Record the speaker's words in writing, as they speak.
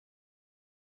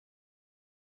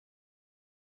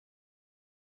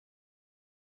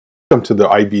Welcome to the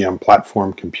IBM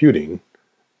Platform Computing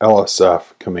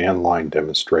LSF command line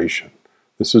demonstration.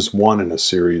 This is one in a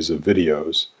series of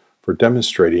videos for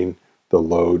demonstrating the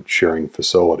load sharing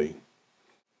facility.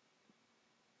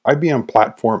 IBM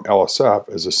Platform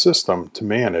LSF is a system to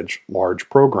manage large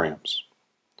programs.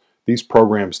 These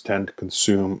programs tend to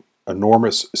consume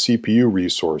enormous CPU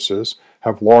resources,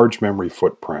 have large memory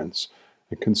footprints,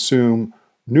 and consume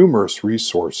numerous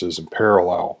resources in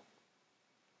parallel.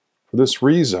 For this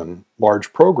reason,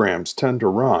 large programs tend to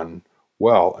run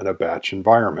well in a batch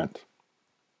environment.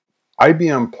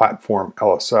 IBM Platform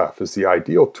LSF is the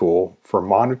ideal tool for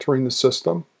monitoring the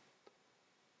system,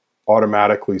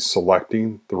 automatically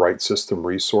selecting the right system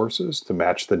resources to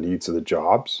match the needs of the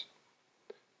jobs,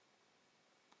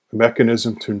 a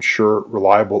mechanism to ensure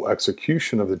reliable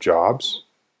execution of the jobs,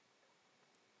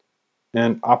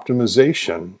 and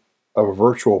optimization of a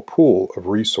virtual pool of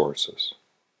resources.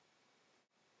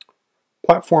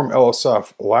 Platform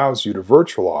LSF allows you to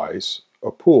virtualize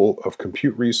a pool of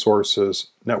compute resources,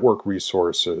 network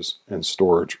resources, and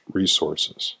storage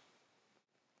resources.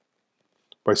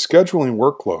 By scheduling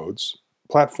workloads,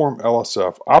 Platform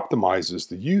LSF optimizes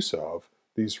the use of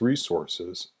these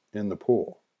resources in the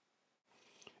pool.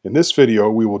 In this video,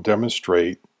 we will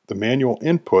demonstrate the manual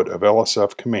input of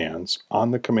LSF commands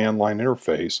on the command line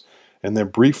interface and then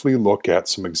briefly look at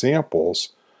some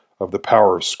examples of the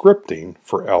power of scripting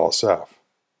for LSF.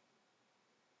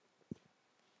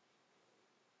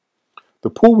 The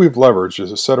pool we've leveraged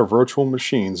is a set of virtual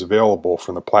machines available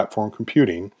from the Platform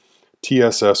Computing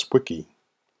TSS Wiki.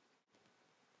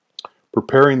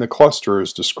 Preparing the cluster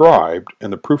is described in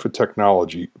the Proof of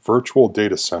Technology Virtual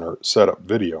Data Center Setup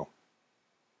video.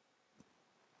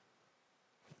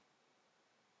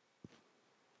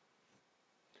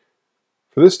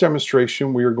 For this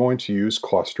demonstration, we are going to use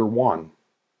Cluster 1.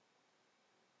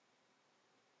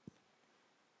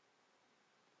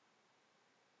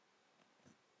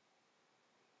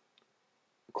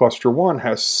 Cluster 1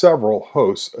 has several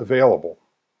hosts available.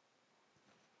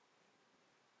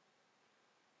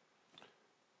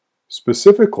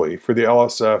 Specifically for the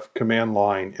LSF command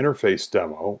line interface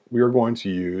demo, we are going to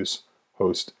use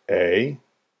host A,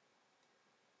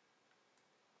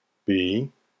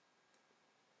 B,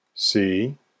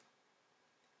 C,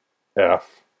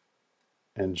 F,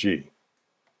 and G.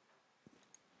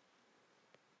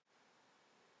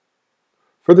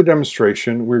 For the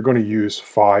demonstration, we're going to use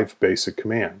 5 basic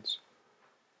commands.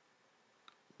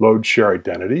 Load share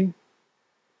identity,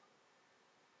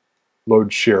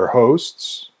 load share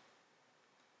hosts,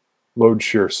 load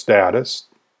share status,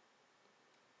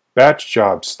 batch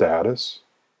job status,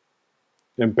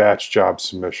 and batch job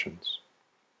submissions.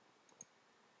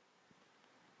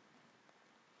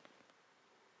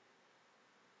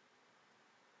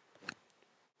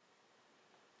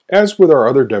 As with our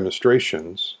other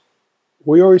demonstrations,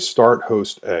 we always start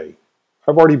host A.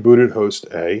 I've already booted host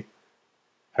A,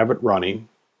 have it running,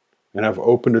 and I've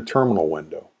opened a terminal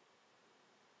window.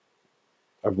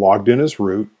 I've logged in as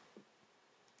root,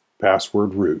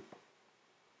 password root.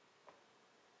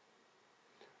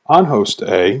 On host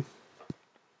A,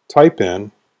 type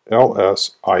in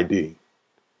LSID.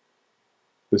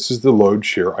 This is the load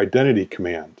share identity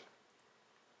command.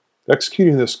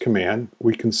 Executing this command,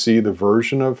 we can see the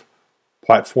version of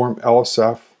Platform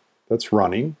LSF that's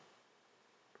running.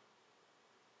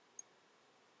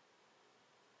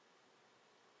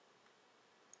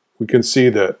 We can see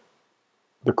that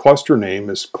the cluster name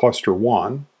is Cluster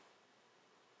 1,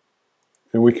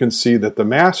 and we can see that the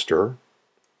master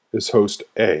is host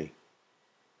A.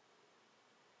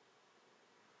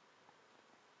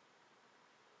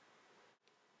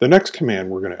 The next command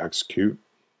we're going to execute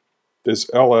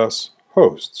is ls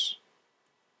hosts.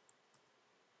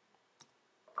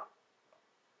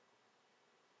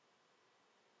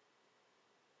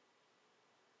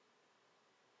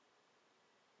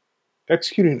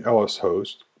 Executing ls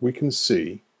host, we can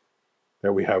see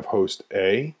that we have host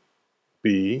A,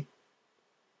 B,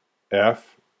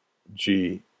 F,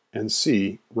 G, and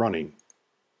C running.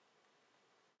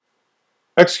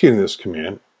 Executing this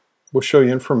command will show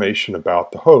you information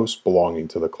about the host belonging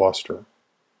to the cluster.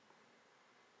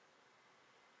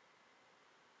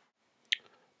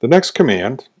 The next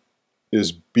command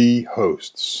is B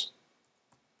hosts.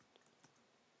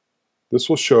 This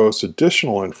will show us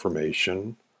additional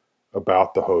information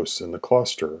about the hosts in the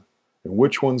cluster and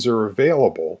which ones are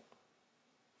available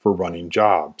for running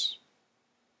jobs.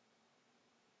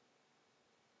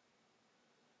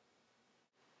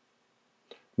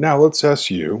 Now let's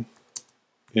SU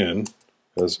in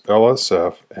as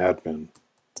LSF admin.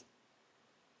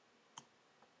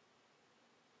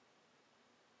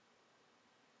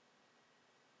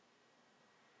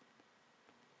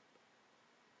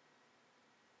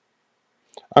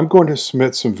 I'm going to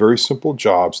submit some very simple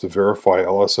jobs to verify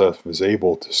LSF is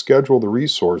able to schedule the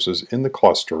resources in the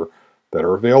cluster that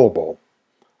are available.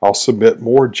 I'll submit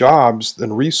more jobs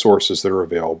than resources that are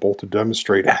available to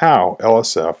demonstrate how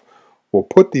LSF will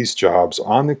put these jobs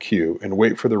on the queue and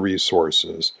wait for the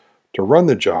resources to run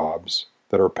the jobs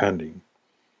that are pending.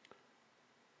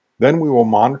 Then we will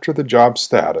monitor the job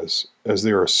status as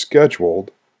they are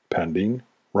scheduled, pending,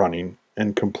 running,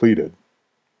 and completed.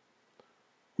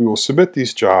 We will submit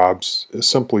these jobs as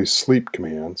simply sleep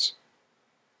commands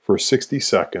for 60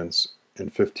 seconds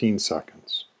and 15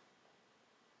 seconds.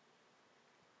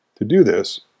 To do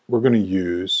this, we're going to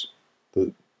use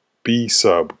the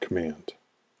bsub command.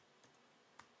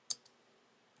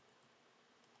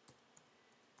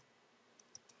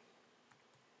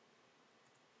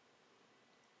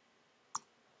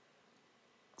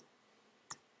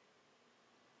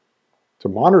 To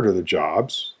monitor the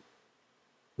jobs,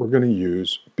 we're going to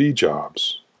use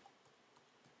bjobs.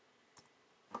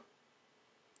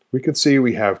 We can see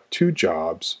we have two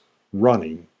jobs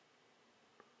running,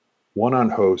 one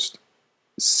on host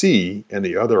C and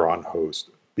the other on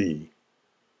host B.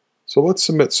 So let's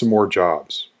submit some more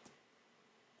jobs.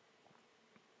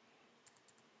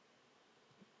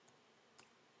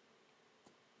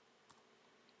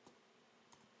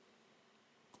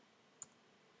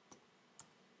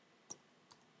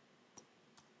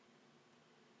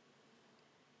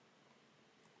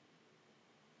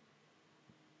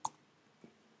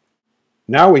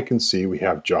 Now we can see we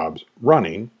have jobs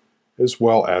running as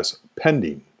well as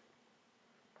pending.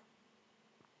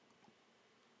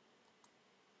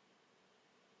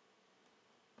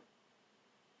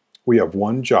 We have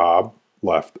one job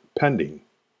left pending.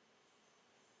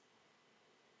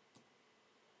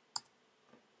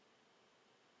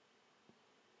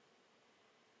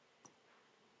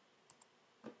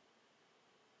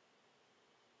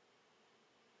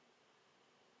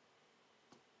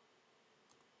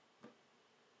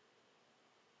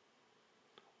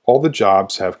 All the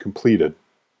jobs have completed.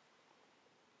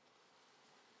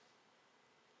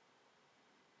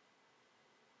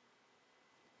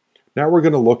 Now we're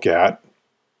going to look at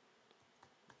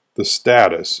the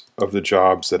status of the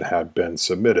jobs that have been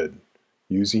submitted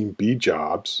using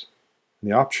bjobs and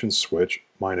the option switch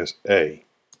 -A.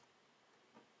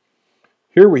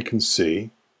 Here we can see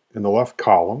in the left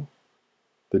column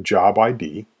the job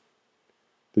ID,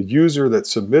 the user that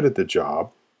submitted the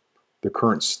job, the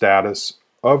current status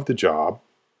of the job,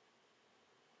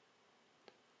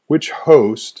 which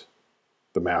host,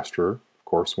 the master, of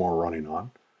course, one we're running on,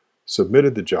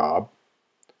 submitted the job,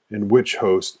 and which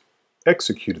host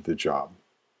executed the job.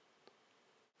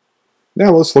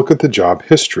 Now let's look at the job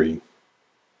history.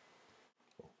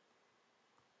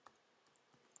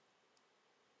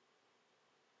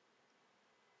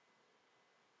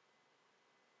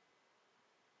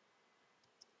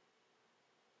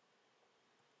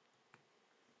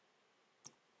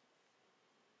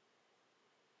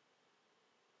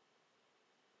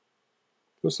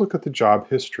 Let's look at the job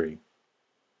history.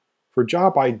 For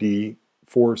job ID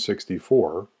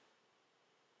 464,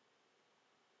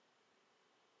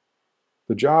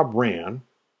 the job ran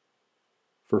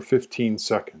for 15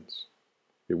 seconds.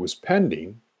 It was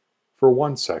pending for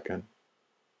 1 second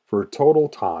for a total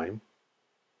time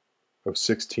of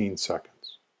 16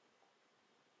 seconds.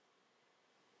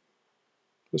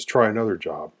 Let's try another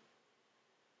job.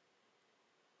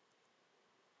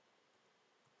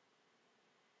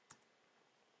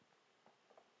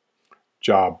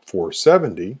 Job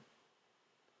 470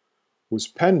 was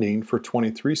pending for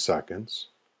 23 seconds,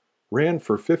 ran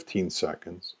for 15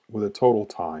 seconds with a total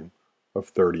time of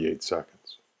 38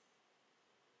 seconds.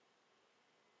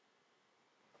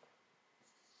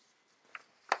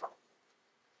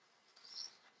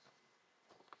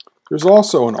 There's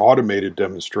also an automated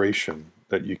demonstration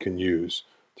that you can use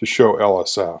to show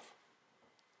LSF.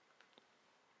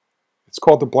 It's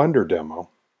called the Blender Demo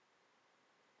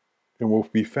and will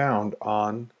be found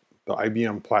on the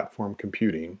IBM Platform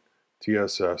Computing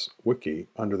TSS Wiki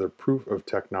under the Proof of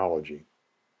Technology.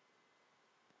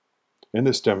 In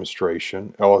this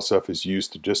demonstration, LSF is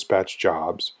used to dispatch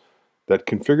jobs that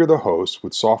configure the host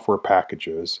with software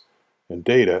packages and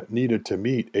data needed to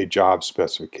meet a job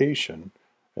specification,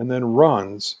 and then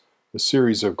runs a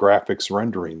series of graphics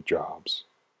rendering jobs.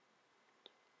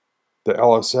 The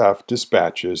LSF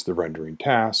dispatches the rendering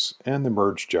tasks and the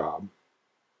merge job.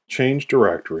 Change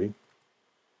directory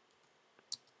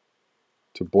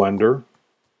to blender_demo.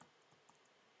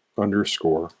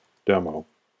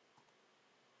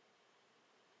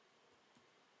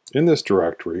 In this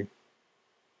directory,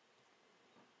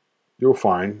 you'll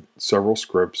find several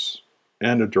scripts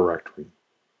and a directory.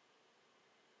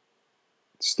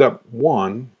 Step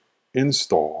 1,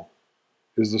 install,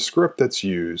 is the script that's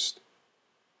used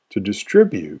to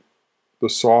distribute the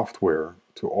software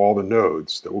to all the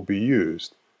nodes that will be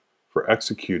used for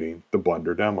executing the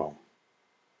Blender demo.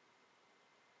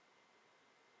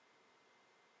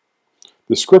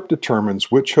 The script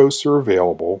determines which hosts are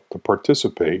available to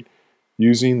participate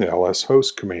using the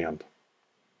lshost command.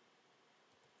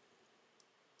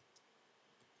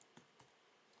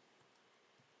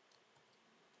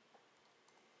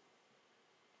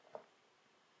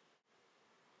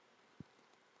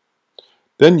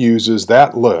 Then uses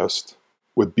that list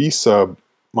with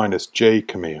bsub-j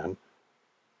command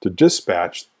to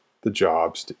dispatch the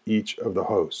jobs to each of the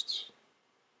hosts.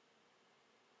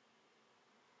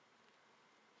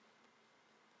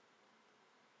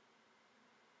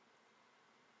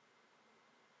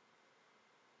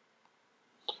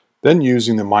 Then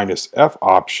using the -f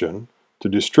option to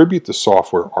distribute the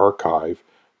software archive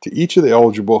to each of the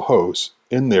eligible hosts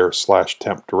in their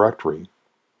 /temp directory.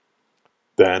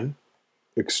 Then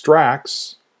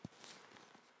extracts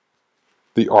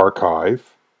the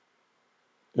archive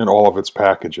and all of its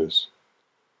packages.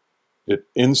 It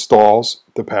installs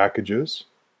the packages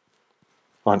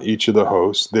on each of the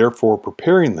hosts, therefore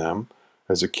preparing them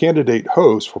as a candidate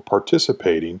host for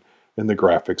participating in the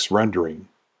graphics rendering.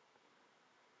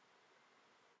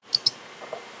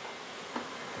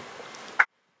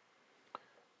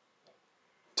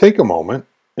 Take a moment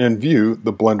and view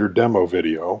the Blender demo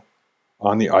video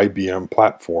on the IBM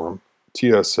platform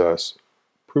TSS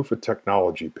Proof of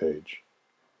Technology page.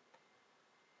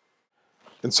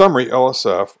 In summary,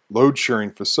 LSF Load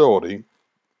Sharing Facility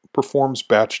performs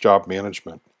batch job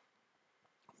management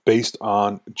based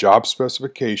on job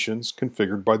specifications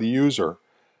configured by the user.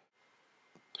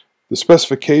 The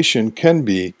specification can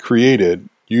be created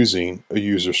using a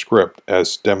user script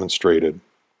as demonstrated.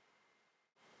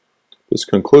 This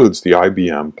concludes the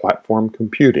IBM Platform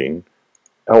Computing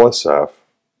LSF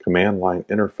Command Line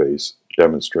Interface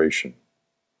demonstration.